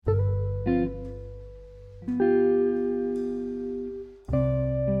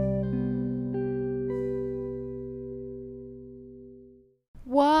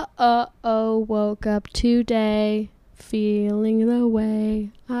woke up today feeling the way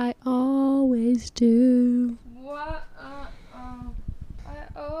I always do. What I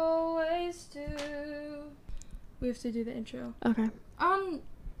always do. We have to do the intro. Okay.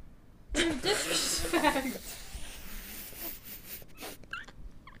 Disrespect.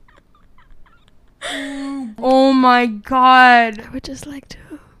 Oh my god. I would just like to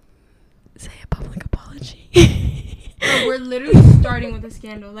say a public apology. Bro, we're literally starting with a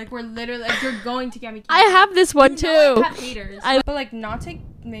scandal. Like, we're literally, like, you're going to get me I have this one too. I have haters. But, like, not to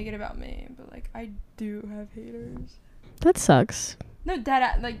make it about me, but, like, I do have haters. That sucks. No,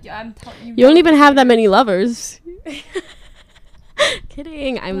 Dad, like, I'm telling you. You don't even have that many lovers.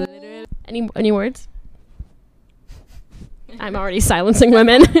 Kidding. I'm literally... Any words? I'm already silencing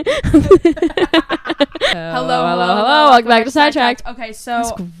women. Hello. Welcome back to Sidetracked. Okay,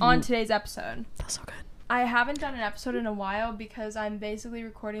 so on today's episode. That's so good. I haven't done an episode in a while because I'm basically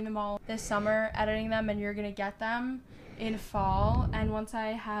recording them all this summer, editing them, and you're going to get them in fall. And once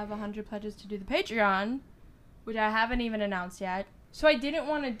I have 100 pledges to do the Patreon, which I haven't even announced yet. So I didn't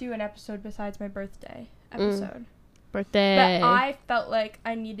want to do an episode besides my birthday episode. Birthday. But I felt like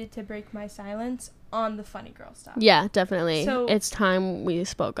I needed to break my silence on the funny girl stuff. Yeah, definitely. So, it's time we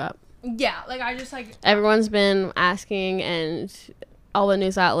spoke up. Yeah, like I just like... Everyone's been asking, and all the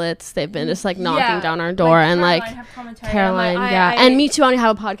news outlets, they've been just like knocking down our door, and like Caroline, and me too. I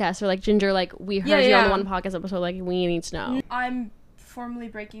have a podcast, or like Ginger, like we heard you on the one podcast episode, like we need to know. I'm formally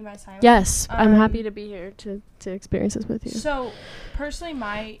breaking my silence. Yes, I'm happy to be here to experience this with you. So personally,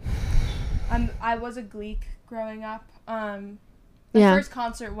 I was a Gleek growing up. The first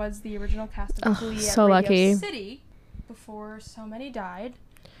concert was the original cast of Glee at Radio City before so many died.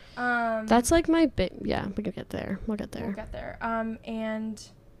 That's like my big, we'll get there. And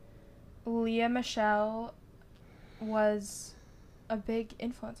Leah Michelle was a big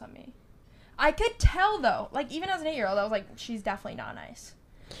influence on me. I could tell though, like even as an 8-year-old, I was like, she's definitely not nice.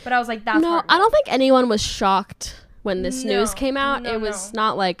 But I was like, that's no. I don't think anyone was shocked when this news came out. It was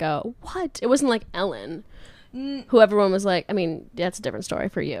not like what? It wasn't like Ellen. Who everyone was like, I mean, that's a different story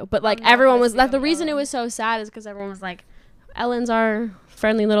for you. But like everyone was like, the reason it was so sad is because everyone was like, Ellen's our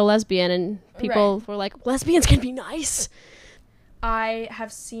friendly little lesbian, and people were like, lesbians can be nice. I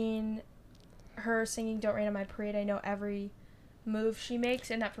have seen her singing Don't Rain on My Parade. I know every move she makes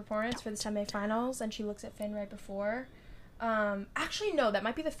in that performance for the semifinals, and she looks at Finn right before. Actually, no, that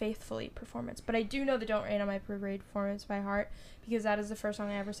might be the Faithfully performance, but I do know the Don't Rain on My Parade performance by heart, because that is the first song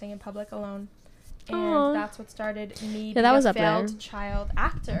I ever sang in public alone. And that's what started me being a failed child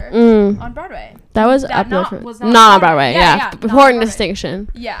actor on Broadway. That was up there. Not on Broadway. Yeah. Important distinction.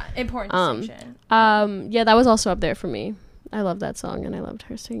 Yeah, important distinction. That was also up there for me. I love that song, and I loved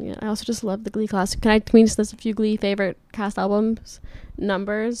her singing it. I also just love the Glee classic. Can we just list a few Glee favorite cast albums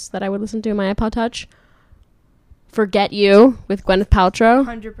numbers that I would listen to in my iPod Touch? Forget You with Gwyneth Paltrow.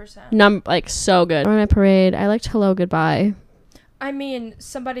 100%. Like so good. On My Parade. I liked Hello Goodbye. I mean,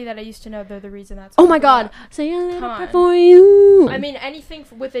 somebody that I used to know, they're the reason that's... Oh my god! Say a little bit for you! I mean, anything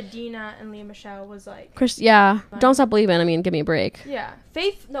with Adina and Leah Michelle was like... Don't Stop Believing. I mean, give me a break. Yeah.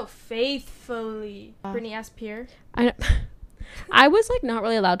 Faithfully. Britney Spears. I was like not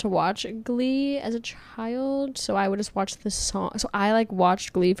really allowed to watch Glee as a child, so I would just watch the song. So I like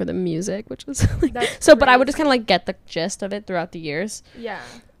watched Glee for the music, which was like... but I would just kind of like get the gist of it throughout the years. Yeah.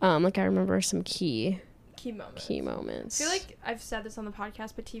 Like I remember some key moments. I feel like I've said this on the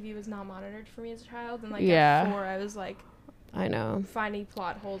podcast, but TV was not monitored for me as a child, and like at 4 I was like, I know, finding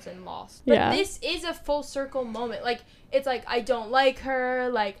plot holes and Lost. But this is a full circle moment. Like it's like I don't like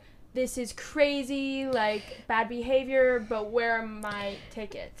her, like this is crazy, like bad behavior, but where are my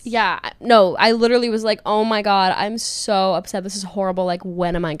tickets? Yeah, no, I literally was like, oh my god, I'm so upset, this is horrible, like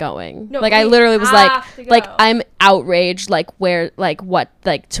when am I going? No, like I literally was like I'm outraged, like where, like what,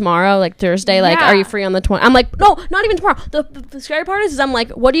 like tomorrow, like Thursday, like are you free on the 20th? I'm like, no, not even tomorrow. The scary part is I'm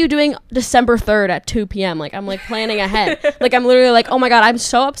like, what are you doing December 3rd at 2 p.m? Like I'm like planning ahead. Like I'm literally like, oh my god, I'm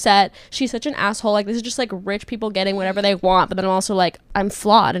so upset, she's such an asshole, like this is just like rich people getting whatever they want, but then I'm also like, I'm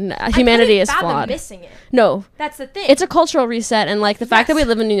flawed, and humanity is flawed. Missing it. No, that's the thing. It's a cultural reset, and like the fact that we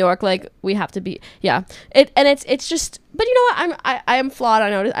live in New York, like we have to be. Yeah, it's just. But you know what? I am flawed.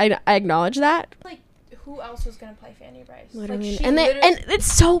 I know. I acknowledge that. Like who else was gonna play Fanny Bryce? Literally. Like, and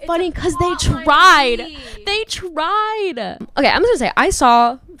it's so funny because they tried. They tried. Okay, I'm just gonna say I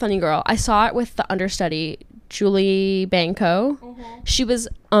saw Funny Girl. I saw it with the understudy Julie Banco. She was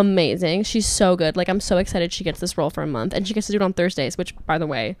amazing. She's so good. Like I'm so excited she gets this role for a month, and she gets to do it on Thursdays, which by the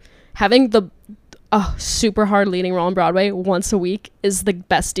way, having the super hard leading role on Broadway once a week is the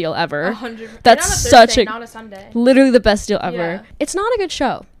best deal ever. 100%. That's Thursday, such a not a Sunday. Literally the best deal ever. Yeah. It's not a good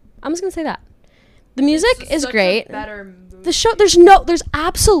show. I'm just gonna say that. The music is great. Better movie. The show, there's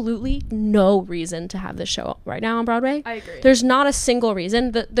absolutely no reason to have this show right now on Broadway. I agree. There's not a single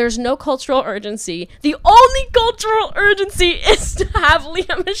reason. There's no cultural urgency. The only cultural urgency is to have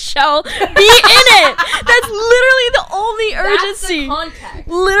Leah Michele be in it. That's literally the only urgency. That's the context.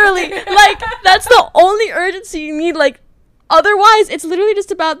 Literally, like, that's the only urgency you need. Like, otherwise, it's literally just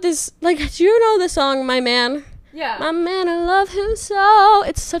about this. Like, do you know the song "My Man"? Yeah. My man, I love him so.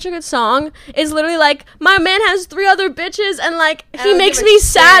 It's such a good song. It's literally like, my man has 3 other bitches and like, he makes me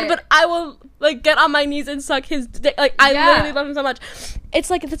sad, but I will like get on my knees and suck his dick. Like, I literally love him so much. It's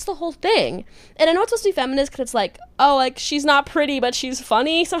like, that's the whole thing. And I know it's supposed to be feminist because it's like, oh, like, she's not pretty, but she's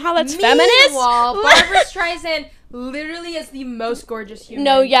funny. Somehow that's feminist. Meanwhile, Barbara Streisand literally is the most gorgeous human.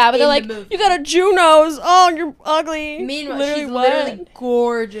 No, yeah, but they're like, you got a Jew nose. Oh, you're ugly. Meanwhile, she's literally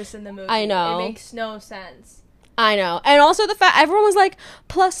gorgeous in the movie. I know. It makes no sense. I know. And also the fact everyone was like,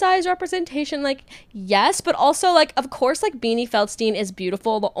 plus size representation, like, yes, but also like, of course, like, Beanie Feldstein is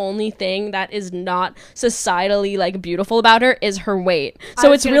beautiful. The only thing that is not societally like beautiful about her is her weight.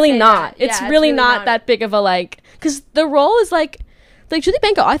 So it's really not. It's really not that big of a like, because the role is like Julie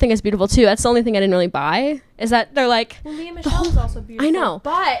Benko I think is beautiful too. That's the only thing I didn't really buy, is that they're like, well, Leah Michele is also beautiful. I know.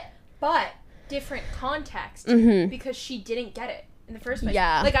 But different context, because she didn't get it in the first place.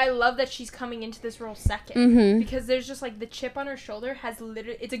 Yeah. Like, I love that she's coming into this role second, because there's just like the chip on her shoulder has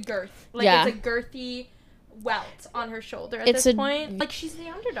literally, it's a girth. Like, it's a girthy welt on her shoulder at this point. Like, she's the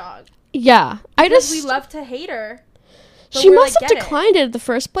underdog. Yeah. Because we love to hate her. She must have declined it in the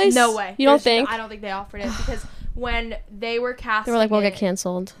first place. No way. You don't think? I don't think they offered it, because when they were casting, they were like, we'll get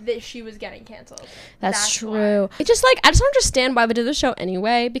canceled. She was getting canceled. That's true. It's just like, I just don't understand why we did the show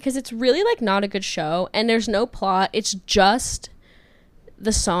anyway, because it's really like not a good show and there's no plot. It's just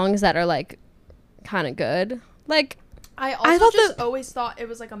the songs that are like kind of good. Like, I always thought it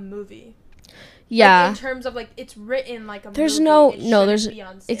was like a movie. Yeah. Like, in terms of like, it's written like a there's movie. There's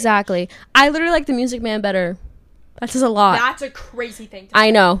exactly. I literally like The Music Man better. That says a lot. That's a crazy thing to say.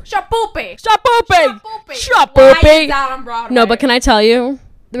 I know. Stop pooping. No, but can I tell you?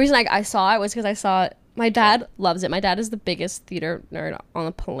 The reason I saw it was because I saw it. My dad loves it. My dad is the biggest theater nerd on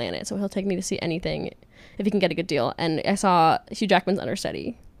the planet, so he'll take me to see anything if he can get a good deal. And I saw Hugh Jackman's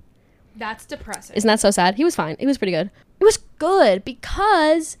Understudy. That's depressing. Isn't that so sad? He was fine. He was pretty good. It was good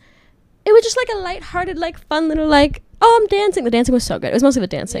because it was just like a lighthearted, like fun little like, oh, I'm dancing. The dancing was so good. It was mostly the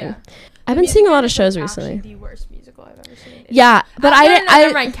dancing. Yeah. I've been seeing a lot of shows recently. The worst musical I've ever seen. Yeah, but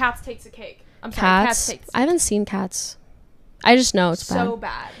never mind. Cats takes a cake. I'm sorry. Cats takes. I haven't seen Cats. I just know it's so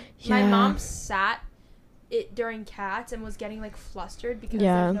bad. Yeah. My mom sat it during Cats and was getting like flustered because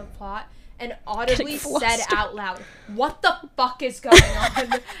there's no plot, and audibly said out loud, "What the fuck is going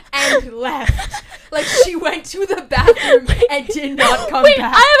on?" and left. Like, she went to the bathroom and did not come back.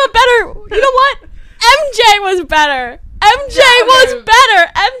 I have a better. You know what? MJ was better. MJ was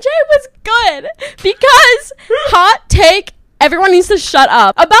better. MJ was good because hot take. Everyone needs to shut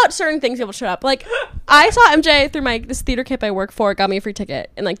up about certain things. People shut up. Like, I saw MJ through this theater camp I work for. Got me a free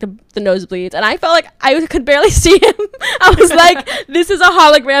ticket in like the nosebleeds, and I felt like I could barely see him. I was like, "This is a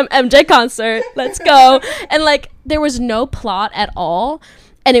hologram MJ concert. Let's go!" And like, there was no plot at all,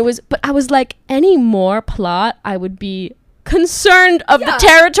 and it was. But I was like, any more plot, I would be concerned of the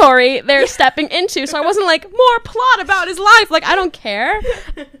territory they're stepping into. So I wasn't like, more plot about his life. Like, I don't care.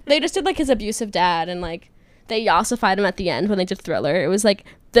 They just did like his abusive dad, and like, they ossified him at the end when they did Thriller. It was like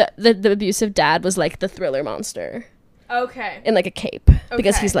the abusive dad was like the Thriller monster. Okay. In like a cape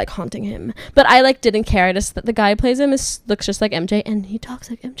because he's like haunting him. But I like didn't care. I just the guy who plays him looks just like MJ, and he talks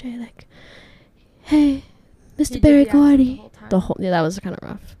like MJ. Like, hey, Mr. Berry Gordy. That was kind of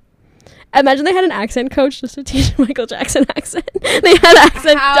rough. Imagine they had an accent coach just to teach Michael Jackson accent. They had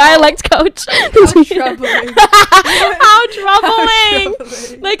an dialect coach. How troubling. How troubling.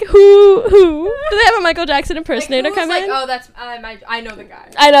 Like, who? Do they have a Michael Jackson impersonator come in? Oh, that's, I know the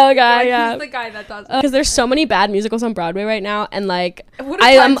guy. I know a guy, yeah. Who's the guy that does it? Because there's so many bad musicals on Broadway right now, and like, what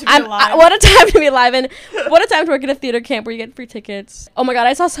a time to be alive, and what a time to work at a theater camp where you get free tickets. Oh my god,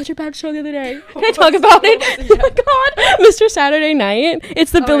 I saw such a bad show the other day. Can I talk about it? Oh my god, Mr. Saturday Night.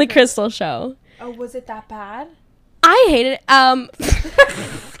 It's the Billy Crystal show. Oh, was it that bad? I hated it.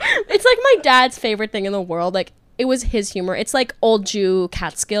 It's like my dad's favorite thing in the world. Like, it was his humor. It's like old Jew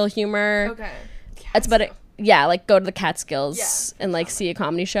Catskill humor. Okay. It's but like go to the Catskills and like see a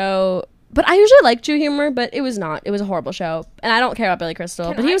comedy show. But I usually like Jew humor, but it was not. It was a horrible show, and I don't care about Billy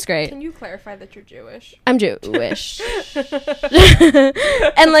Crystal. But he was great. Can you clarify that you're Jewish? I'm Jewish,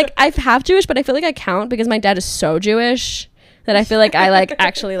 and like I'm half Jewish, but I feel like I count because my dad is so Jewish that I feel like I like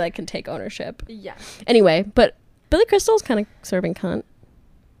actually like can take ownership. Yeah. Anyway, but Billy Crystal's kind of serving cunt.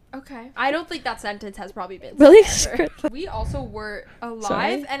 Okay. I don't think that sentence has probably been really. We also were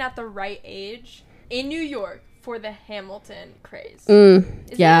alive and at the right age in New York for the Hamilton craze.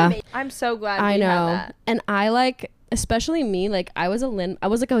 Yeah. I'm so glad I know. had that. And I like, especially me, like I was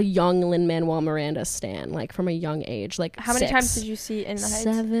like a young Lin-Manuel Miranda stan, like from a young age. Like how many times did you see In the Heights?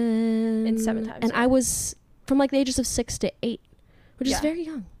 7. In 7 times. And I was from like the ages of 6 to 8, which is very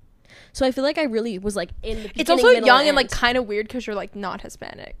young. So I feel like I really was like in the beginning. It's also young and like kind of weird because you're like not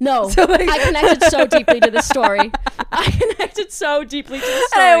Hispanic. No, so, like, I connected so deeply to the story. I connected so deeply to the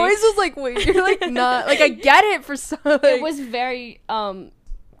story. And I always was like, wait, you're like not like I get it for some. Like, it was very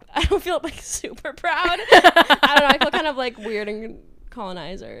I don't feel like super proud. I don't know. I feel kind of like weird and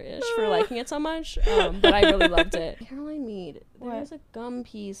colonizer-ish for liking it so much. But I really loved it. Caroline Mead, there's a gum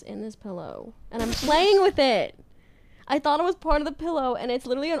piece in this pillow, and I'm playing with it. I thought it was part of the pillow, and it's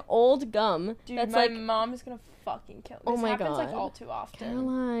literally an old gum. Dude, that's my like, mom is gonna fucking kill me. Oh this my happens god, like all too often.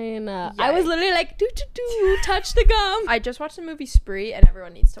 Caroline, I was literally like, do touch the gum. I just watched the movie Spree, and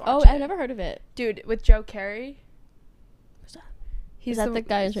everyone needs to watch it. Oh, I've never heard of it. Dude, with Joe Carey. Who's that? He's is that the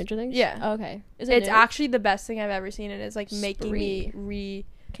guy in Stranger Things? Yeah. Oh, okay. It's actually the best thing I've ever seen, and it's like making me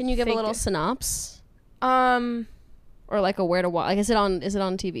Can you give a little synopsis? Or like a where to watch? Like, is it on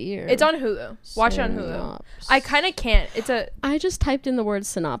TV or? It's on Hulu. Watch it on Hulu. I kind of can't. I just typed in the word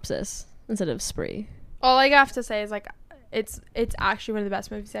synopsis instead of Spree. All I have to say is like, it's actually one of the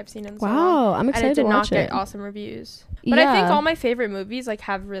best movies I've seen in so long. Wow, I'm excited to watch it. And it did not get awesome reviews. But I think all my favorite movies like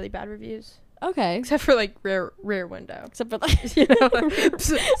have really bad reviews. Okay. Except for like Rear Window. Except for like, you know,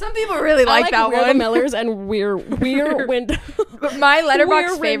 some people really like that We're one. the Millers and Rear Window. But my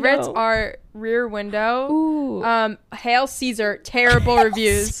Letterboxd favorites are Rear Window, Ooh. Hail Caesar, terrible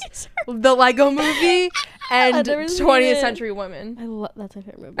reviews, the Lego Movie, and 20th Century Women. That's my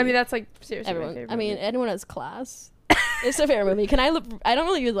favorite movie. I mean, that's like seriously everyone. My favorite movie. movie. Anyone has class. It's a favorite movie. I don't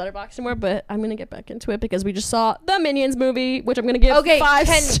really use Letterboxd anymore, but I'm gonna get back into it because we just saw the Minions movie, which I'm gonna give 5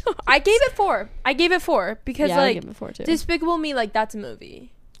 stars. I gave it 4. Because I give it 4 too. Despicable Me, like that's a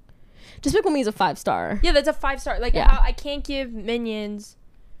movie. Despicable Me is a 5-star. Yeah, that's a 5-star. Like I can't give Minions.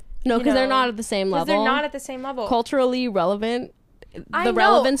 No, because they're not at the same level. They're not at the same level. Culturally relevant. The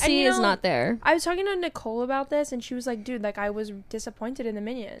relevancy is not there. I was talking to Nicole about this, and she was like, "Dude, like I was disappointed in the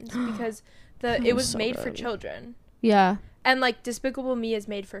Minions because it was so made for children." Yeah. And like Despicable Me is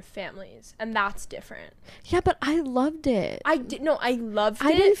made for families, and that's different. Yeah, but I loved it. I loved it.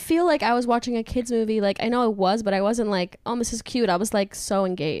 I didn't feel like I was watching a kids movie. Like I know it was, but I wasn't like, oh, this is cute. I was like so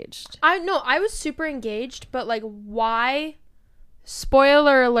engaged. I was super engaged, but like why?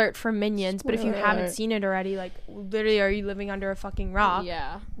 Spoiler alert for Minions, but if you haven't seen it already, like literally are you living under a fucking rock?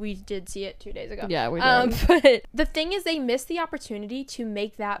 Yeah. We did see it 2 days ago. Yeah, we did. But the thing is they missed the opportunity to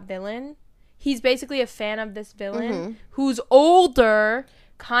make that villain. He's basically a fan of this villain who's older,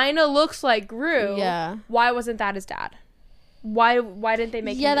 kind of looks like Gru. Yeah. Why wasn't that his dad? Why didn't they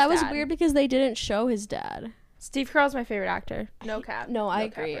make him his dad? Yeah, that was weird because they didn't show his dad. Steve Carell's my favorite actor. No cap. No, I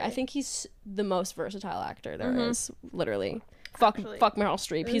agree. I think he's the most versatile actor there is, literally. Fuck Meryl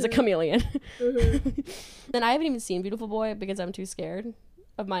Streep. He's a chameleon. Then I haven't even seen Beautiful Boy because I'm too scared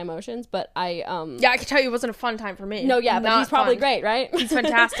of my emotions, but I I can tell you it wasn't a fun time for me. No, yeah, but he's probably great, right? He's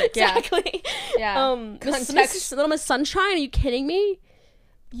fantastic. Exactly. Yeah. Little Miss Sunshine, are you kidding me?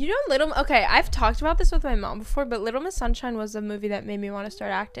 You know, I've talked about this with my mom before, but Little Miss Sunshine was a movie that made me want to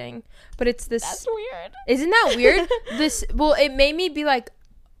start acting. But it's this. That's weird. Isn't that weird? It made me be like,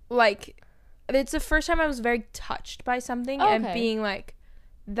 it's the first time I was very touched by something and being like,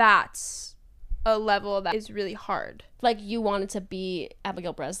 that's a level that is really hard. Like you wanted to be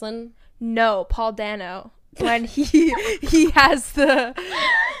Abigail Breslin? No, Paul Dano. When he has the...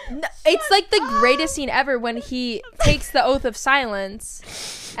 It's like the greatest scene ever when he takes the oath of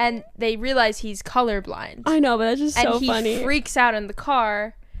silence and they realize he's colorblind. I know, but that's just so funny. And he freaks out in the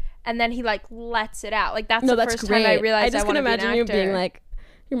car and then he like lets it out. Like that's the first time I realized I want to be an actor. I just can imagine you being like,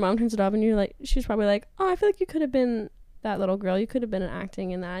 your mom turns it off and you're like, she's probably like, oh, I feel like you could have been that little girl. You could have been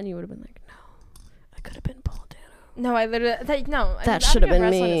acting in that. And you would have been like, no, I could have been Paul Dano. No, I literally, that should have been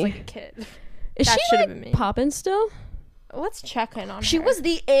me. Is like a kid. Is that she like poppin' still? Let's check in on her. She was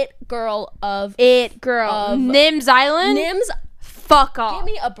the it girl of Nim's Island. Fuck off. Give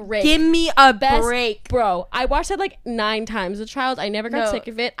me a break. Give me a break. Bro, I watched that like 9 times as a child. I never got sick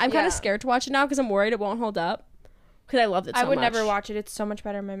of it. I'm kind of scared to watch it now because I'm worried it won't hold up. Because I loved it so much. I would never watch it. It's so much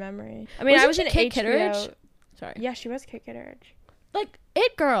better in my memory. I mean, I was in Kit Kittredge? Sorry. Yeah, she was Kit Kittredge. Like,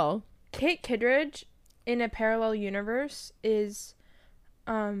 it girl. Kit Kittredge in a parallel universe is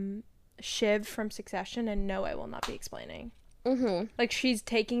Shiv from Succession, and no, I will not be explaining. Like she's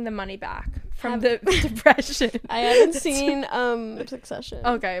taking the money back from the depression. I haven't seen Succession.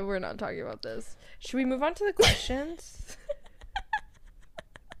 Okay, we're not talking about this. Should we move on to the questions?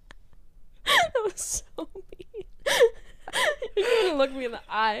 That was so mean. You're gonna look me in the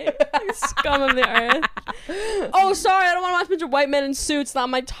eye. You scum of the earth. Oh, sorry, I don't want to watch a bunch of white men in suits. Not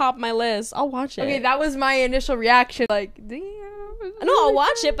my top of my list. I'll watch it. Okay, that was my initial reaction. Like, damn. No, I'll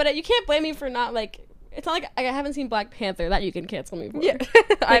watch it, but you can't blame me for not, like, it's not like I haven't seen Black Panther. That you can cancel me for. Yeah.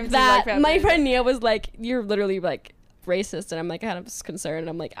 Like that, my friend Nia was like, you're literally, like, racist. And I'm, like, kind of concerned. And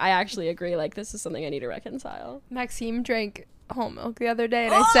I'm like, I actually agree. Like, this is something I need to reconcile. Maxime drank whole milk the other day,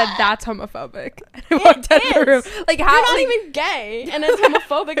 and I said, that's homophobic. And I walked out of the room. Like, how? You're not even gay, and it's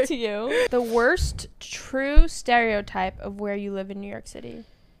homophobic to you. The worst true stereotype of where you live in New York City.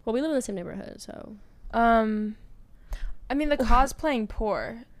 Well, we live in the same neighborhood, so. I mean, the cosplaying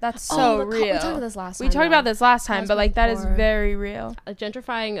poor. That's so real. We talked about this last time. We talked about this last time, but like that is very real.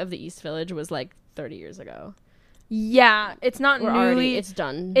 Gentrifying of the East Village was like 30 years ago. Yeah, it's not newly. It's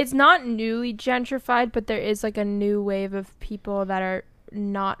done. It's not newly gentrified, but there is like a new wave of people that are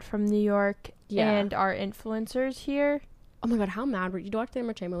not from New York and are influencers here. Oh my god, how mad were you? Did you watch the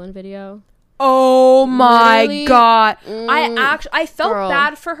Emma Chamberlain video? Oh my god. I felt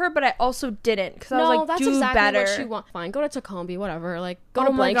bad for her, but I also didn't, because I was like, that's exactly better. What she wants. Fine, go to Tacombi, whatever. Like, go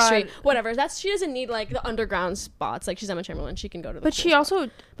to Blank Street, whatever. She doesn't need like the underground spots. Like, she's Emma Chamberlain, she can go to the. But she also,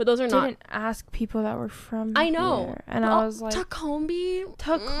 but those are didn't ask people that were from. I know, here. And I was like, Tacombi.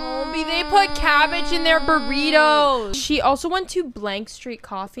 They put cabbage in their burritos. She also went to Blank Street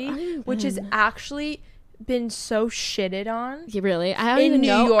Coffee, which is actually been so shitted on. Yeah, really? I don't even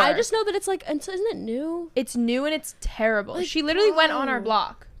know. I just know that it's like, isn't it new? It's new and it's terrible. Like, she literally went on our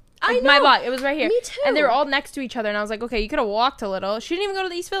block. I know. My block. It was right here. Me too. And they were all next to each other, and I was like, okay, you could have walked a little. She didn't even go to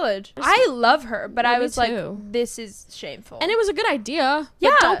the East Village. I love her, but I was like, this is shameful. And it was a good idea. Yeah.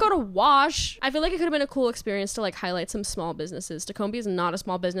 Like, don't go to Wash. I feel like it could have been a cool experience to like highlight some small businesses. Tacombi is not a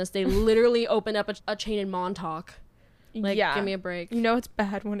small business. They literally opened up a chain in Montauk. Like, give me a break. You know it's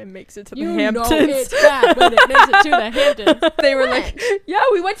bad when it makes it to the Hamptons. You know it's bad when it makes it to the Hamptons. They were like, yeah,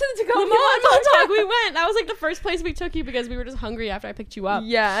 we went to the Tacombi Montauk. We went. That was like the first place we took you because we were just hungry after I picked you up.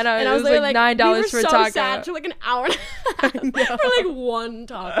 Yeah, and I was like $9 for a taco. We were so sad for like an hour and a half for like one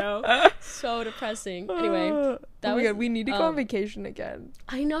taco. So depressing. Anyway, that was good. We need to go on vacation again.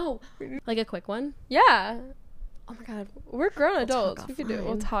 I know. Like a quick one? Yeah. Oh my god, we're grown adults. We could do it.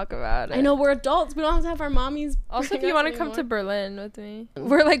 We'll talk about it. I know, we're adults. We don't have to have our mommies. Also, if you want to come to Berlin with me,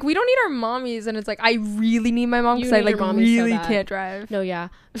 we're like, we don't need our mommies, and it's like, I really need my mom because I like really can't drive. No, yeah,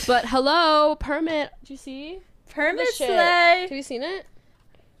 but hello, permit. Did you see? Permit slay. Have you seen it?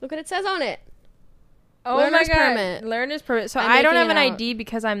 Look what it says on it. Oh my god, permit. Learner's permit. So I don't have an ID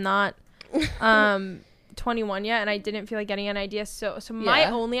because I'm not 21 yet, and I didn't feel like getting an ID. So my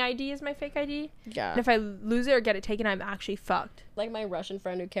only ID is my fake ID. Yeah. And if I lose it or get it taken, I'm actually fucked. Like my Russian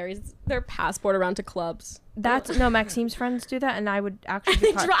friend who carries their passport around to clubs. That's no, Maxime's friends do that, and I would actually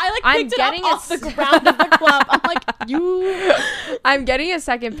be I picked it up off the ground of the club. I'm like, I'm getting a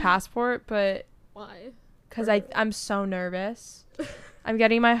second passport, but why? Because I'm so nervous. I'm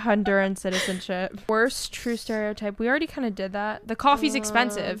getting my Honduran citizenship. Worst true stereotype. We already kind of did that. The coffee's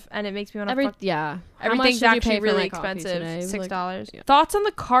expensive, and it makes me want to Yeah. Everything's actually really expensive. $6. Yeah. Thoughts on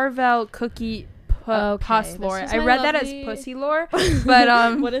the Carvel cookie puss lore? I read that as pussy lore,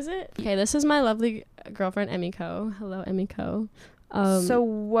 but what is it? Okay, this is my lovely girlfriend, Emiko. Hello, Emiko. So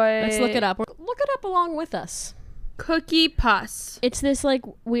what? Let's look it up. Look it up along with us. Cookie puss. It's this like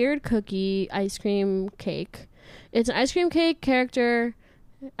weird cookie ice cream cake. It's an ice cream cake character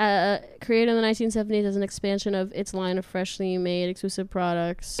created in the 1970s as an expansion of its line of freshly made exclusive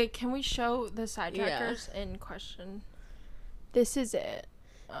products. Wait, can we show the sidetrackers in question? This is it.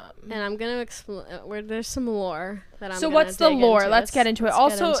 And I'm going to explain where there's some lore that I'm So what's the lore? Let's get into it.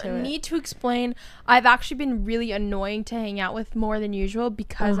 Also, need to explain, I've actually been really annoying to hang out with more than usual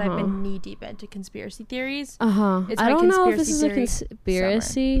because I've been knee deep into conspiracy theories. It's I don't know if this is a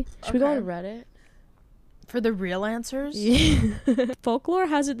conspiracy. Should we go on Reddit? For the real answers? Yeah. Folklore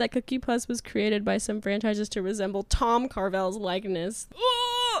has it that Cookie Puss was created by some franchises to resemble Tom Carvel's likeness.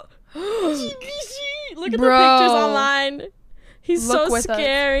 Look at the pictures online. He's so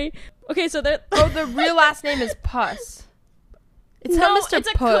scary. Okay, so the real last name is Puss. It's not Mr.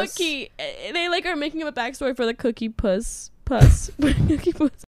 It's Puss. A cookie. They like are making up a backstory for the Cookie Puss. Cookie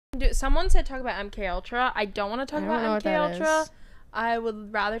Puss. Dude, someone said talk about MK Ultra. I don't want to talk about MK Ultra. I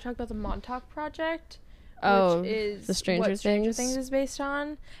would rather talk about the Montauk Project. Which is the Stranger Things is based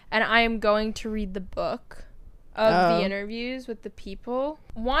on, and I am going to read the book of the interviews with the people.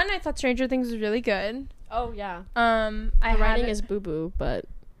 One, I thought Stranger Things was really good. Oh yeah. The writing is boo boo, but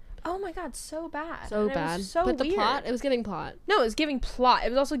oh my god, so bad. So bad. It was so but weird. The plot, it was giving plot. No, it was giving plot. It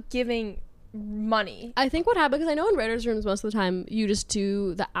was also giving money. I think what happened, because I know in writers' rooms most of the time you just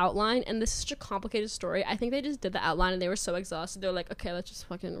do the outline, and this is such a complicated story. I think they just did the outline and they were so exhausted. They're like, okay, let's just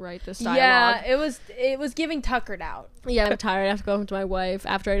fucking write this dialogue. Yeah, it was giving tuckered out. Yeah, I'm tired. I have to go home to my wife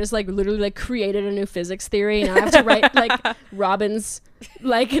after I just like literally like created a new physics theory. Now I have to write like Robin's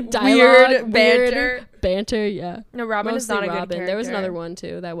like dialogue, weird banter. Yeah. No, Robin is not a good character. There was another one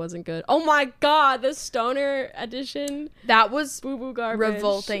too that wasn't good. Oh my god, the stoner edition. That was boo boo garbage.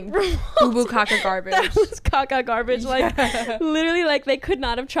 Revolting. Boo boo caca garbage. That was caca garbage. Like literally, like they could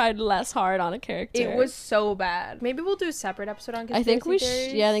not have tried less hard on a character. It was so bad. Maybe we'll do a separate episode on conspiracy I think we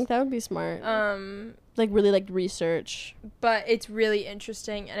theories. Yeah, I think that would be smart. Like really like research. But it's really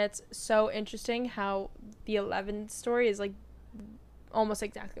interesting, and it's so interesting how the 11 story is like almost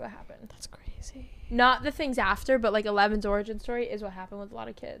exactly what happened. That's crazy. Not the things after, but like 11's origin story is what happened with a lot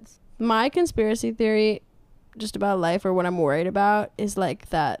of kids. My conspiracy theory just about life, or what I'm worried about, is like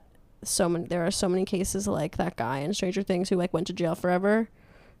that there are so many cases like that guy in Stranger Things who like went to jail forever,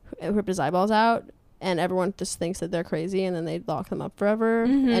 who ripped his eyeballs out, and everyone just thinks that they're crazy and then they lock them up forever.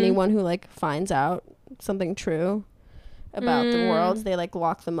 Anyone who like finds out something true about the world, they like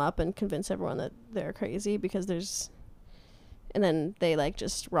lock them up and convince everyone that they're crazy because and then they like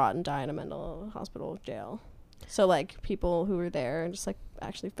just rot and die in a mental hospital jail. So like people who were there and just like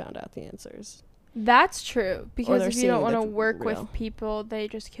actually found out the answers. That's true, because if you don't want to work with people, they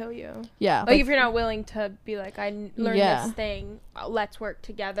just kill you. Yeah, like if you're not willing to be like, I learned this thing, let's work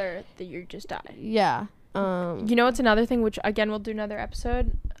together, that you just die. Yeah. You know what's another thing, which again we'll do another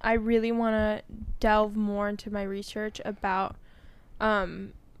episode. I really want to delve more into my research about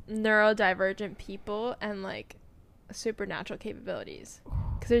neurodivergent people and like supernatural capabilities,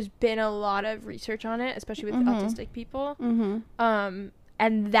 because there's been a lot of research on it, especially with autistic people.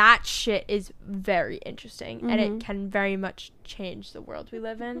 And that shit is very interesting, and it can very much change the world we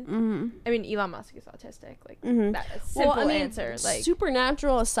live in. I mean, Elon Musk is autistic. Like, that's a simple answer. Like,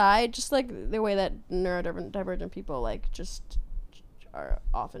 supernatural aside, just like the way that neurodivergent people like just are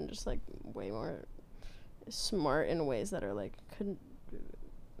often just like way more smart in ways that are like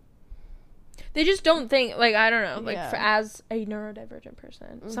they just don't think, like, I don't know, like, as a neurodivergent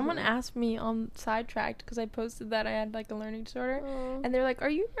person. Someone asked me on Sidetracked, because I posted that I had, like, a learning disorder, and they're like, are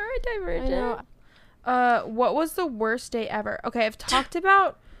you neurodivergent? What was the worst day ever? Okay, I've talked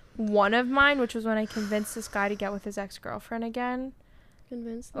about one of mine, which was when I convinced this guy to get with his ex-girlfriend again.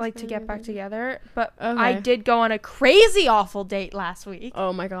 Like, to get back together. But I did go on a crazy awful date last week.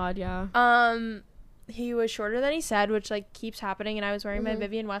 Oh, my God, yeah. He was shorter than he said, which like keeps happening, and I was wearing my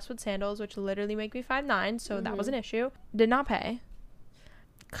Vivienne Westwood sandals, which literally make me 5'9", so that was an issue. Did not pay.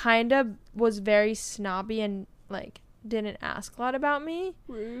 Kind of was very snobby and like didn't ask a lot about me.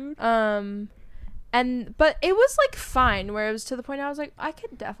 Rude. But it was like fine, where it was to the point I was like, I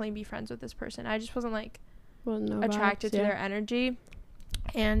could definitely be friends with this person. I just wasn't like attracted to their energy,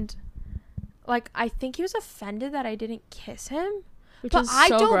 and like I think he was offended that I didn't kiss him. But I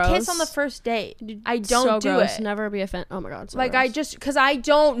don't kiss on the first date. I don't do it. Never be offended. Oh my God. Like, I just, because I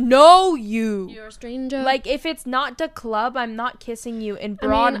don't know you. You're a stranger. Like, if it's not the club, I'm not kissing you in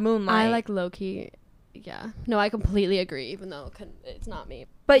broad moonlight. I like low-key. Yeah. No, I completely agree, even though it's not me.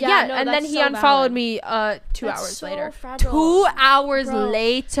 But yeah, no, and then he unfollowed me 2 hours later. Fragile. 2 hours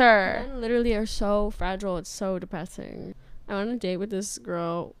later. Men literally are so fragile. It's so depressing. I went on a date with this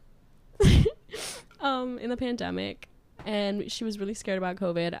girl in the pandemic. And she was really scared about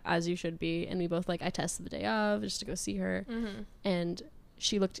COVID, as you should be. And we both, like, I tested the day of just to go see her. And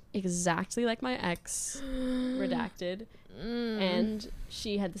she looked exactly like my ex, redacted. And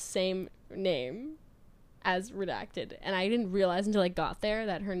she had the same name as redacted. And I didn't realize until I got there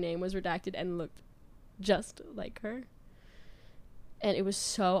that her name was redacted and looked just like her. And it was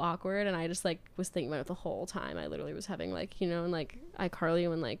so awkward. And I just, like, was thinking about it the whole time. I literally was having, like, you know, and, like, iCarly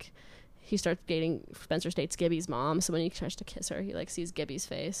when, like, he starts dating Spencer State's Gibby's mom, so when he tries to kiss her, he like sees Gibby's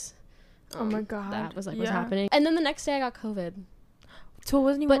face. Oh my God, that was like what's happening. And then the next day I got COVID, so it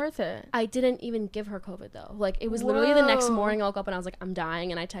wasn't even worth it. I didn't even give her COVID though. Like it was literally the next morning I woke up and I was like, I'm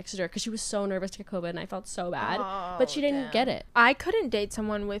dying, and I texted her because she was so nervous to get COVID and I felt so bad, but she didn't get it. I couldn't date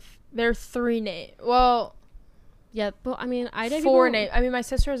someone with their 3 names. Well, yeah, but I mean, I did 4 names. I mean, my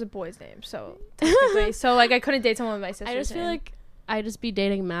sister has a boy's name, so technically, so like I couldn't date someone with my sister's name. I just feel like I just be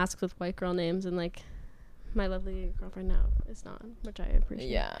dating masks with white girl names, and like my lovely girlfriend now is not, which I appreciate.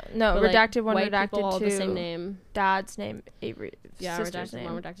 Yeah, no, but, redacted like, 1, white redacted people 2. all the same name. Dad's name, Avery. Yeah, sister's redacted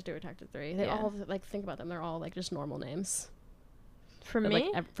name. 1, redacted 2, redacted 3. They all like think about them. They're all like just normal names. For but,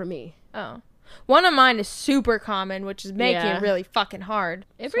 me, like, for me. Oh, One of mine is super common, which is making it really fucking hard.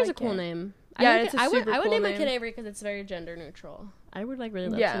 Avery's a cool name. Yeah, it's a super cool I would name name. my kid Avery because it's very gender neutral. I would like really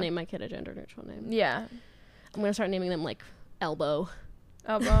love to name my kid a gender neutral name. Yeah. I'm gonna start naming them like Elbow.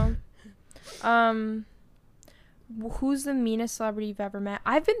 Who's the meanest celebrity you've ever met?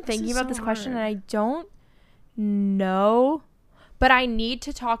 I've been thinking about this question and I don't know, but I need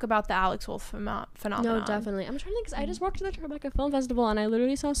to talk about the Alex Wolff phenomenon. No, definitely. I'm trying to think because I just walked to the Tribeca Film Festival and I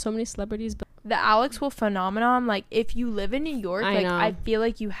literally saw so many celebrities. The Alex Wolff phenomenon, like if you live in New York, I feel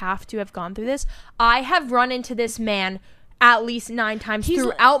like you have to have gone through this. I have run into this man at least 9 times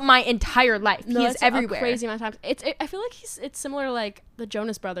throughout my entire life. He is everywhere. A crazy amount of times. I feel like it's similar to like the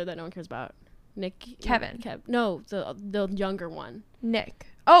Jonas brother that no one cares about. Kevin. No, the younger one. Nick.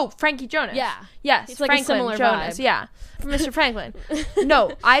 Oh, Frankie Jonas. Yeah. Yes. It's like a similar Jonas. vibe. Yeah. From Mr. Franklin.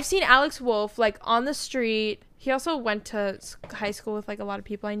 No, I've seen Alex Wolff like on the street. He also went to high school with like a lot of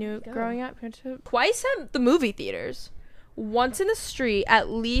people I knew growing up. Twice at the movie theaters. Once in the street, at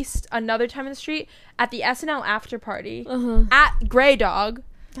least another time in the street at the SNL after party at Grey Dog.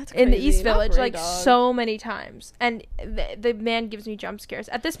 That's crazy. In the East Village, like so many times, and the man gives me jump scares.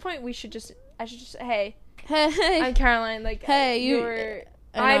 At this point, I should just hey, I'm Caroline. Like, hey,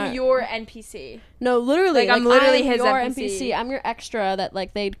 I'm your NPC. No, literally, like I'm literally his NPC. I'm your extra that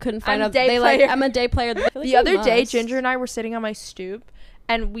like they couldn't find out. I'm a day player. The other day, Ginger and I were sitting on my stoop.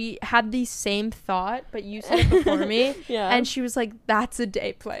 And we had the same thought, but you said it before me. Yeah. And she was like, that's a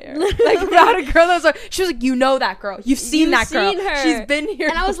day player. Like, about a girl that was like, she was like, you know that girl. You've seen that girl. Her. She's been here.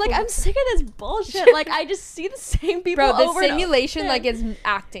 And I was like, I'm sick of this bullshit. Like, I just see the same people over and over. Bro, the simulation, like, is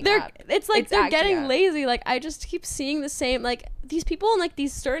acting up. It's like they're getting lazy. Like, I just keep seeing the same, like, these people in, like,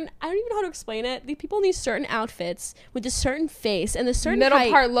 these certain, I don't even know how to explain it. These people in these certain outfits with this certain face and this certain middle height,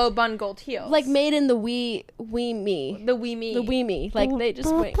 part, low bun, gold heels. Like, made in the wee me. The wee me. The wee me. Like, they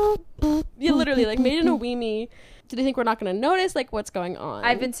just wait. Yeah, literally, like, made in a wee me. Do they think we're not going to notice, like, what's going on?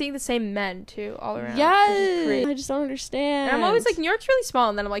 I've been seeing the same men, too, all around. Yes. I just don't understand. And I'm always like, New York's really small.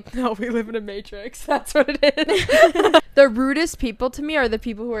 And then I'm like, no, we live in a matrix. That's what it is. The rudest people to me are the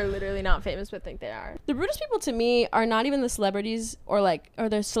people who are literally not famous but think they are. The rudest people to me are not even the celebrities or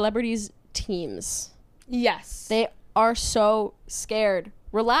the celebrities' teams. Yes. They are so scared.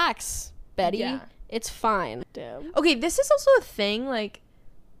 Relax, Betty. Yeah. It's fine. Damn. Okay, this is also a thing, like,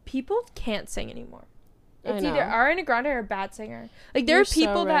 people can't sing anymore. It's either Ariana Grande or a bad singer. Like, there are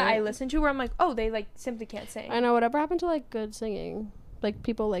people that I listen to where I'm like, oh, they, like, simply can't sing. I know. Whatever happened to, like, good singing? Like,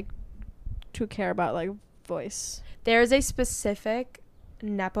 people, like, to care about, like, voice. There's a specific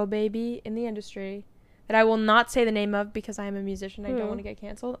Nepo baby in the industry that I will not say the name of because I am a musician. I don't want to get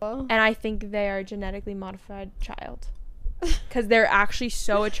canceled. Oh. And I think they are a genetically modified child. Because they're actually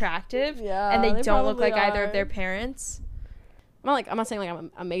so attractive. Yeah, and they don't look like either of their parents. I'm not saying like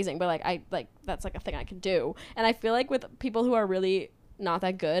I'm amazing, but like that's like a thing I can do. And I feel like with people who are really not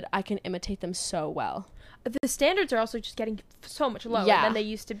that good, I can imitate them so well. The standards are also just getting so much lower than they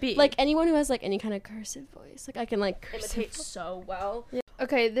used to be. Like anyone who has like any kind of cursive voice, like I can like imitate so well. Yeah.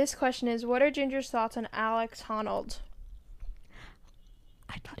 Okay, this question is, what are Ginger's thoughts on Alex Honnold?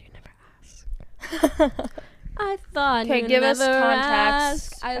 I thought you'd never ask. I thought you'd give us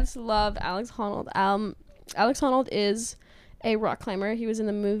context. I just love Alex Honnold. Alex Honnold is a rock climber. He was in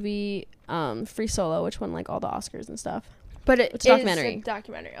the movie Free Solo, which won like all the Oscars and stuff. But it's a documentary. It's a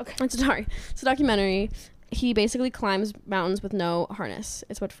documentary. Okay. It's a documentary. He basically climbs mountains with no harness.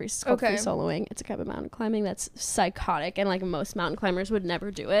 It's what free soloing. It's a type of mountain climbing that's psychotic, and like most mountain climbers would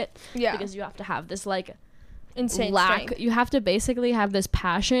never do it. Yeah. Because you have to have this like insane strength. You have to basically have this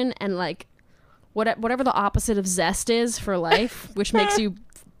passion and like whatever the opposite of zest is for life, which makes you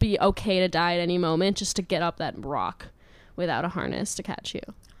be okay to die at any moment just to get up that rock without a harness to catch you.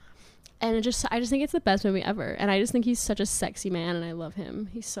 And I just think it's the best movie ever. And I just think he's such a sexy man, and I love him.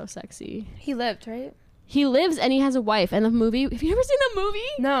 He's so sexy. He lived, right? He lives, and he has a wife. And the movie, have you ever seen the movie?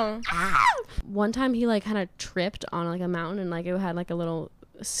 No. One time he like kind of tripped on like a mountain, and like it had like a little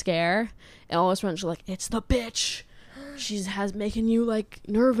scare. And all of a sudden she's like, it's the bitch. She has making you like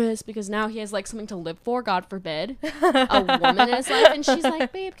nervous because now he has like something to live for, God forbid, a woman in his life. And she's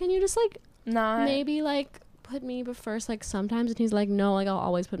like, babe, can you just like maybe like put me first like sometimes? And he's like, no, like I'll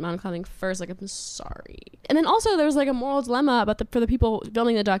always put mountain climbing first, like I'm sorry. And then also there was like a moral dilemma about for the people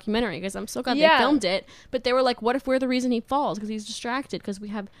filming the documentary, because I'm so glad they filmed it, but they were like, what if we're the reason he falls because he's distracted, because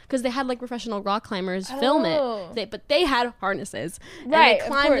they had like professional rock climbers film it, but they had harnesses, right, and they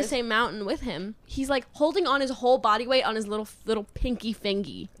climbed the same mountain with him. He's like holding on his whole body weight on his little pinky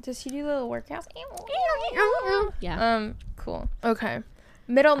fingy. Does he do little workouts? Yeah. Cool. Okay.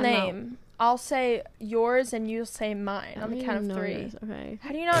 Middle name. I'll say yours and you'll say mine on the count of 3. Okay.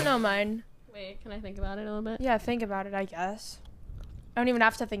 How do you not know mine? Wait, can I think about it a little bit? Yeah, think about it, I guess. I don't even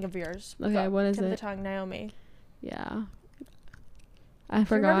have to think of yours. Okay, what is tip it? Of the tongue, Naomi. Yeah. I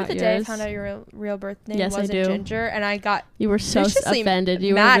forgot. Remember the yours? day I found out your real birth name Yes, wasn't I do. Ginger, and I got You were so offended.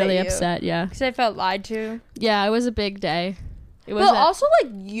 You were really upset. Yeah. Because I felt lied to. Yeah, it was a big day. It was. But also,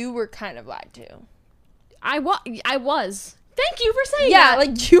 like, you were kind of lied to. I was. Thank you for saying that. Yeah,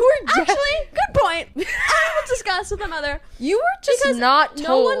 like, you were actually good point. I will discuss with my mother. You were just because not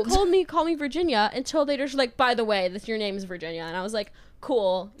told. No one called me Virginia until they just like, by the way, your name is Virginia, and I was like,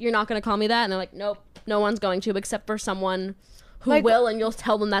 cool. You're not gonna call me that, and they're like, nope, no one's going to except for someone who like, will, and you'll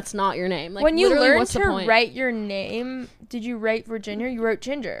tell them that's not your name. Like, when you learned to write your name, did you write Virginia? You wrote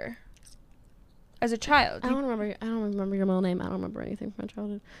Ginger. As a child. I don't remember your middle name. I don't remember anything from my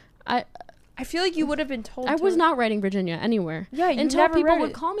childhood. I feel like you would have been told. I was not writing Virginia anywhere. Yeah, you until never people wrote would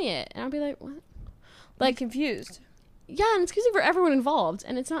it. call me it, and I'd be like, what? Like confused. Yeah, and it's confusing for everyone involved,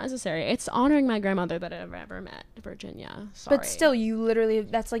 and it's not necessary. It's honoring my grandmother that I've ever met, Virginia. Sorry. But still, you literally,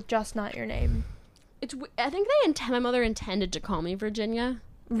 that's like just not your name. I think my mother intended to call me Virginia.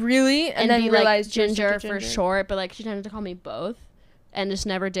 Really? And then realized like Ginger for short, but like she tended to call me both, and just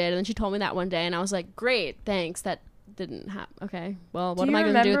never did. And then she told me that one day, and I was like, great, thanks. That didn't happen. Okay, well, what am I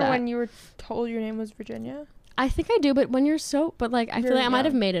going to do with that? Do you remember when you were told your name was Virginia? I think I do, but when I feel like I might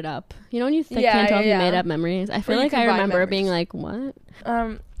have made it up. You know when you can't tell if you made up memories? I feel like I remember being like, what?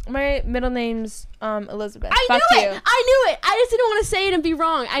 My middle name's Elizabeth. I knew it! I just didn't want to say it and be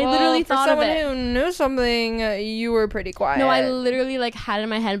wrong. I literally thought of it. For someone who knew something, you were pretty quiet. No, I literally like had it in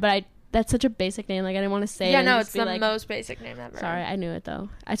my head, but that's such a basic name. Like I didn't want to say it. Yeah, no, it's the most basic name ever. Sorry, I knew it though.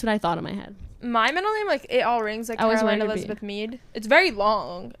 That's what I thought in my head. My middle name, like, it all rings like Caroline Elizabeth Mead. It's very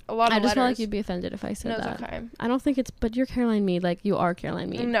long. A lot of letters. I just felt like you'd be offended if I said that. No, it's okay. I don't think but you're Caroline Mead. Like, you are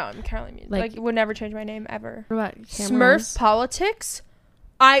Caroline Mead. No, I'm Caroline Mead. Like would never change my name ever. What about Smurf politics?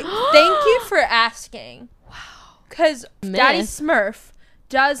 Thank you for asking. Wow. Because Daddy Smurf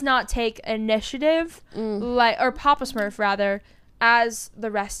does not take initiative, or Papa Smurf, rather, as the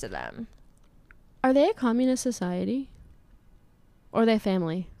rest of them. Are they a communist society? Or are they a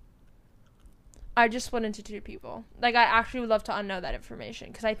family? I just split into two people. Like, I actually would love to unknow that information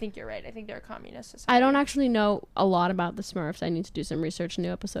because I think you're right. I think they're a communist society. I don't actually know a lot about the Smurfs. I need to do some research.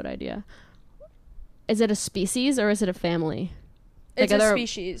 New episode idea. Is it a species or is it a family? It's a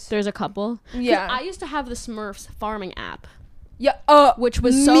species. There's a couple. Yeah. I used to have the Smurfs farming app. Yeah. Which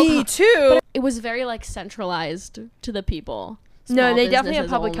was me too. But it was very like centralized to the people. No, they definitely have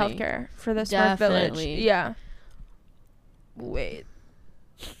public health care for the Smurf village. Yeah. Wait.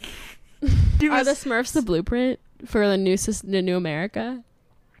 Are the Smurfs the blueprint for the new America?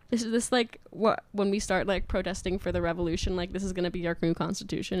 Is this like what when we start like protesting for the revolution? Like this is gonna be our new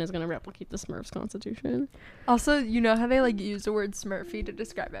constitution. Is gonna replicate the Smurfs' constitution. Also, you know how they like use the word Smurfy to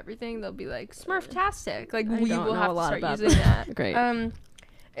describe everything? They'll be like Smurftastic. Like we will have to start using that. Great.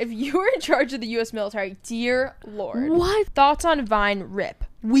 If you were in charge of the U.S. military, dear Lord, what thoughts on Vine? Rip.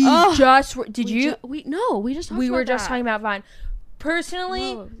 We just were, we just talking about Vine.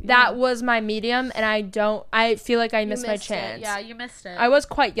 Personally, that was my medium, and I feel like I missed my chance. Yeah, you missed it. I was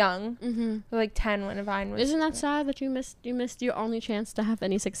quite young, like 10 when Vine was. Isn't that sad that you missed your only chance to have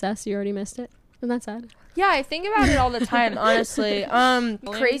any success? You already missed it. Isn't that sad? Yeah, I think about it all the time, honestly.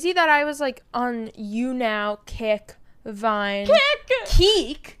 Crazy that I was like on YouNow, Kick, Vine,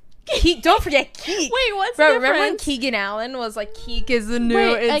 Keek. Don't forget Keek. Wait, what's the difference? Remember when Keegan Allen was like, Keek is the new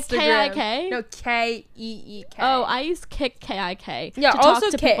Instagram? Like K-I-K? No, K-E-E-K. Oh, I used Kick K-I-K. Yeah, to also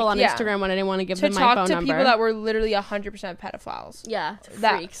talk to people on Instagram when I didn't want to give them my phone number. To talk to people that were literally 100% pedophiles. Yeah,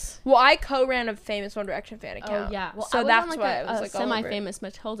 freaks. Well, I co-ran a famous One Direction fan account. Oh, yeah. Well, so that's why I was like semi-famous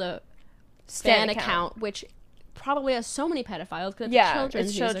Matilda fan account, which probably has so many pedophiles because it's a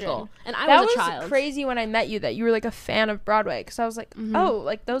children's musical. And I was a child. That was crazy when I met you that you were like a fan of Broadway because I was like, oh,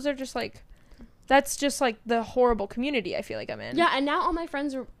 like those are just like, that's just like the horrible community I feel like I'm in. Yeah, and now all my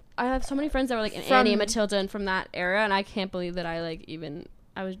friends I have so many friends that were like in Annie and Matilda and from that era, and I can't believe that I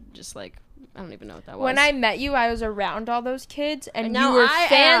was just like, I don't even know what that was. When I met you, I was around all those kids, and you were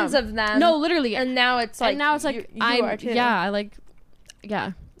fans of them. No, literally. And now it's like, you are too.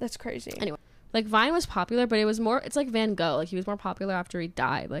 Yeah. That's crazy. Anyway. Like, Vine was popular, but it's like Van Gogh. Like, he was more popular after he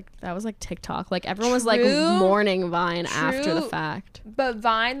died. Like, that was, like, TikTok. Like, everyone was, like, mourning Vine after the fact. But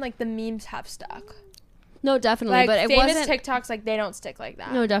Vine, like, the memes have stuck. No, definitely. Like, but it famous wasn't... TikToks, like, they don't stick like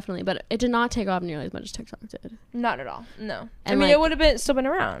that. No, definitely. But it did not take off nearly as much as TikTok did. Not at all. No. And I mean, it would have still been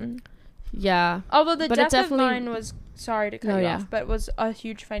around. Yeah. Although the death of Vine was, sorry to cut you off, but was a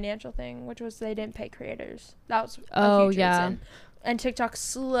huge financial thing, which was they didn't pay creators. That was a huge reason. And TikTok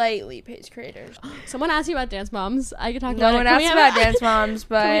slightly pays creators. Someone asked you about Dance Moms. I could talk No about one asked about Dance Moms,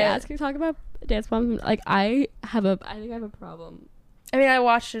 but can we talk about Dance Moms? Like, I think I have a problem. I mean, I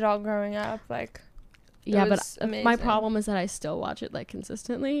watched it all growing up. Like, yeah, but amazing. My problem is that I still watch it like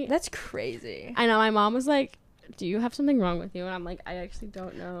consistently. That's crazy. I know. My mom was like, "Do you have something wrong with you?" And I'm like, I actually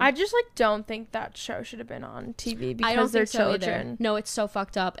don't know. I just like don't think that show should have been on TV because I don't they're think so children. either. No, it's so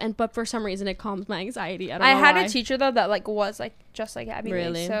fucked up. But for some reason, it calms my anxiety. I had why. a teacher though that like was like just like Abby.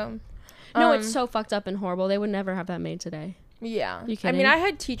 Really? Lee, so no, it's so fucked up and horrible. They would never have that made today. Yeah. You I mean, I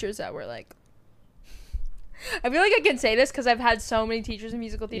had teachers that were like. I feel like I can say this because I've had so many teachers in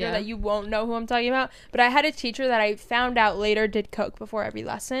musical theater that you won't know who I'm talking about. But I had a teacher that I found out later did coke before every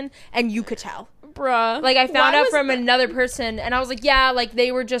lesson, and you could tell. Bruh. Like, I found out from another person, and I was like, yeah, like,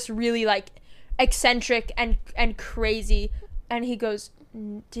 they were just really, like, eccentric and crazy. And he goes,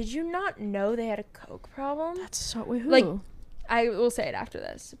 did you not know they had a coke problem? That's so weird. Like, I will say it after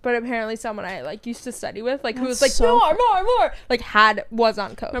this, but apparently someone I, like, used to study with, like, who was like, so more, like, was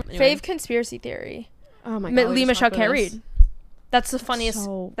on coke. Anyway. Fave conspiracy theory. Oh, my God. Lee Michelle can't read. That's the funniest.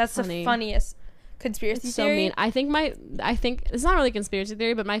 That's funny. The funniest conspiracy it's theory. So mean. I think it's not really conspiracy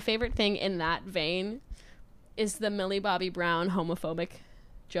theory, but my favorite thing in that vein is the Millie Bobby Brown homophobic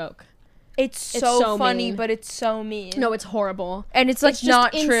joke. It's so funny, mean. But it's so mean. No, it's horrible. And it's like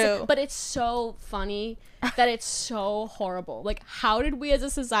not true. But it's so funny that it's so horrible. Like, how did we as a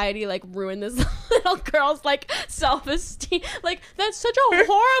society like ruin this little girl's like self-esteem? Like, that's such a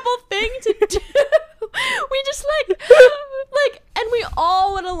horrible thing to do. We just like and we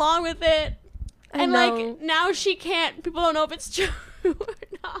all went along with it. And like now she can't, people don't know if it's true or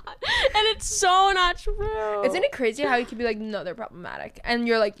not. And it's so not true. Isn't it crazy how you could be like, no, they're problematic, and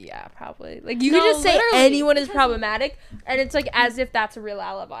you're like, yeah, probably. Like, you could just say anyone is problematic, and it's like as if that's a real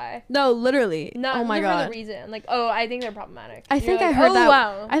alibi. No, literally. No, oh my God. For the reason. Like, oh, I think they're problematic. I think I heard that.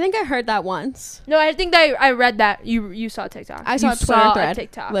 Wow. I think I heard that once. No, I think that I read that. You saw TikTok. I saw a Twitter thread.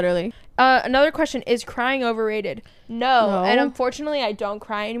 TikTok. Literally. Another question, is crying overrated? No. And unfortunately I don't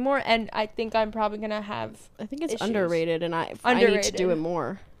cry anymore, and I think I'm probably gonna have I think it's issues. Underrated, and I need to do it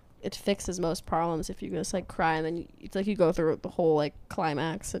more. It fixes most problems if you just like cry, and then it's like you go through the whole like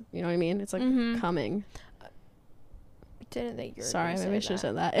climax, you know what I mean? It's like coming. Didn't think you were sorry, maybe I should have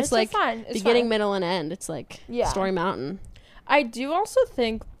said that. It's like fine. Beginning, middle, and end. It's like Story Mountain. I do also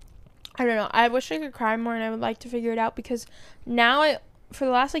think, I don't know, I wish I could cry more, and I would like to figure it out, because now for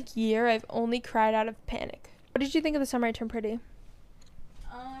the last like year I've only cried out of panic. What did you think of The Summer I Turned Pretty?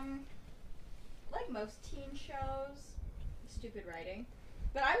 Like most teen shows, stupid writing,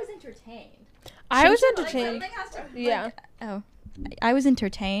 but I was entertained. I was entertained. I was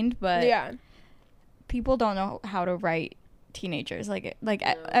entertained, but yeah, people don't know how to write teenagers.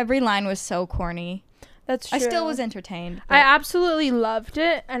 Every line was so corny. That's true. I still was entertained. I absolutely loved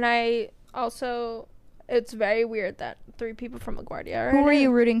it, and I also, it's very weird that 3 people from LaGuardia are Who were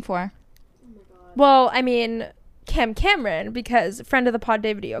you rooting for? Oh my God. Well, I mean, Cam Cameron, because friend of the pod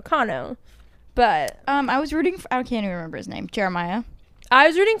David O'Connell, but I was rooting for, I can't even remember his name, Jeremiah. I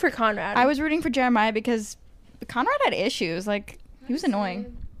was rooting for Conrad. I was rooting for Jeremiah because Conrad had issues. Like, he was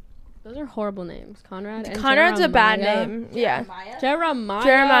annoying. Those are horrible names. Conrad's a bad name. Yeah.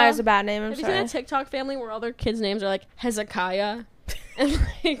 Jeremiah's a bad name. Have you seen a TikTok family where all their kids' names are like Hezekiah and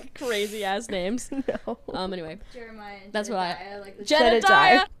like crazy ass names? No. Anyway. Jeremiah and that's Jedediah, what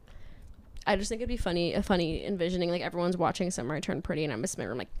Jedediah. I just think it'd be funny envisioning like everyone's watching Summer I Turned Pretty, and I'm just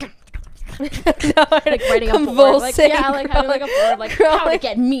like no, like writing a board, like having like a board, like how to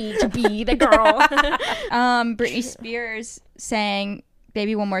get me to be the girl. Britney Spears sang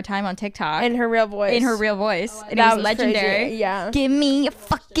Baby One More Time on TikTok in her real voice. And it was legendary. Crazy. Yeah. Give me a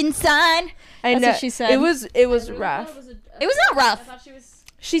fucking sign. That's what she said. It was rough. It was not rough. I thought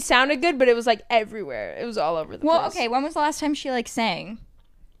she sounded good, but it was like everywhere. It was all over the place. Well, okay, when was the last time she like sang?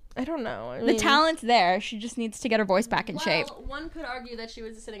 I don't know. The talent's there. She just needs to get her voice back in shape. One could argue that she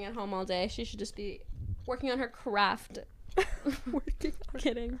was sitting at home all day. She should just be working on her craft.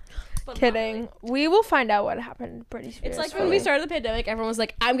 Kidding. Kidding. We will find out what happened to Britney Spears. It's like when we started the pandemic, everyone was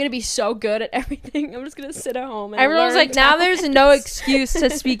like, I'm going to be so good at everything. I'm just going to sit at home and everyone was like, now there's no excuse to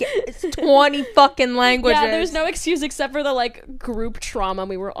speak 20 fucking languages. Yeah, there's no excuse except for the like group trauma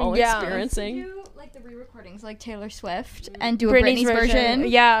we were all experiencing. Do like the re-recordings like Taylor Swift and do a Britney's version.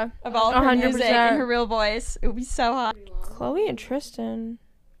 Yeah. Of all her music in her real voice. It would be so hot. Chloe and Tristan.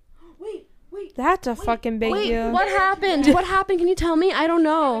 Wait. That's a fucking big deal. What happened? What happened? Can you tell me? I don't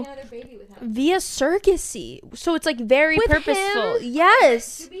know. Via surrogacy. So it's like very with purposeful. Him?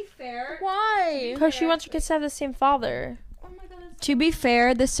 Yes. To be fair. Why? Because she wants her kids to have the same father. Oh my God, that's To be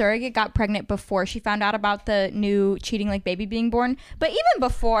fair, the surrogate got pregnant before she found out about the new cheating like baby being born. But even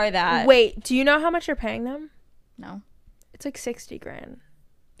before that. Wait, do you know how much you're paying them? No. It's like 60 grand.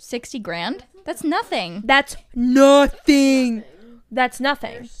 60 grand? That's nothing. That's nothing. That's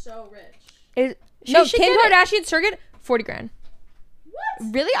nothing. They're so rich. No, Kim Kardashian surrogate, 40 grand.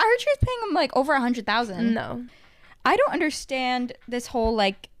 What? Really? I heard she was paying him like over 100,000. No. I don't understand this whole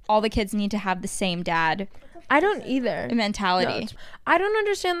like all the kids need to have the same dad. I don't either. Mentality. No, I don't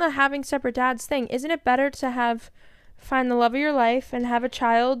understand the having separate dads thing. Isn't it better to find the love of your life and have a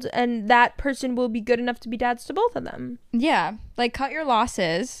child, and that person will be good enough to be dads to both of them? Yeah. Like, cut your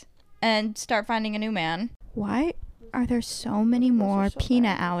losses and start finding a new man. Why are there so many more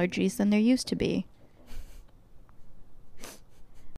peanut allergies than there used to be?